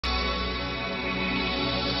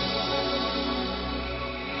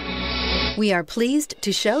We are pleased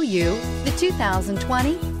to show you the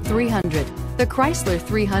 2020 300. The Chrysler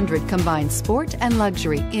 300 combines sport and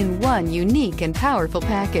luxury in one unique and powerful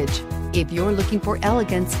package. If you're looking for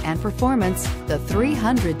elegance and performance, the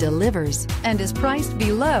 300 delivers and is priced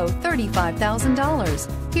below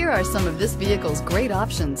 $35,000. Here are some of this vehicle's great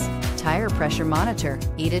options: tire pressure monitor,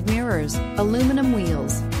 heated mirrors, aluminum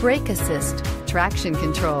wheels, brake assist, traction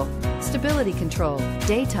control, stability control,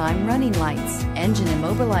 daytime running lights, engine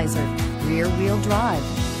immobilizer, rear wheel drive,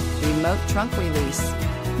 remote trunk release.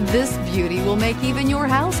 This beauty will make even your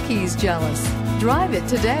house keys jealous. Drive it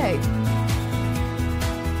today.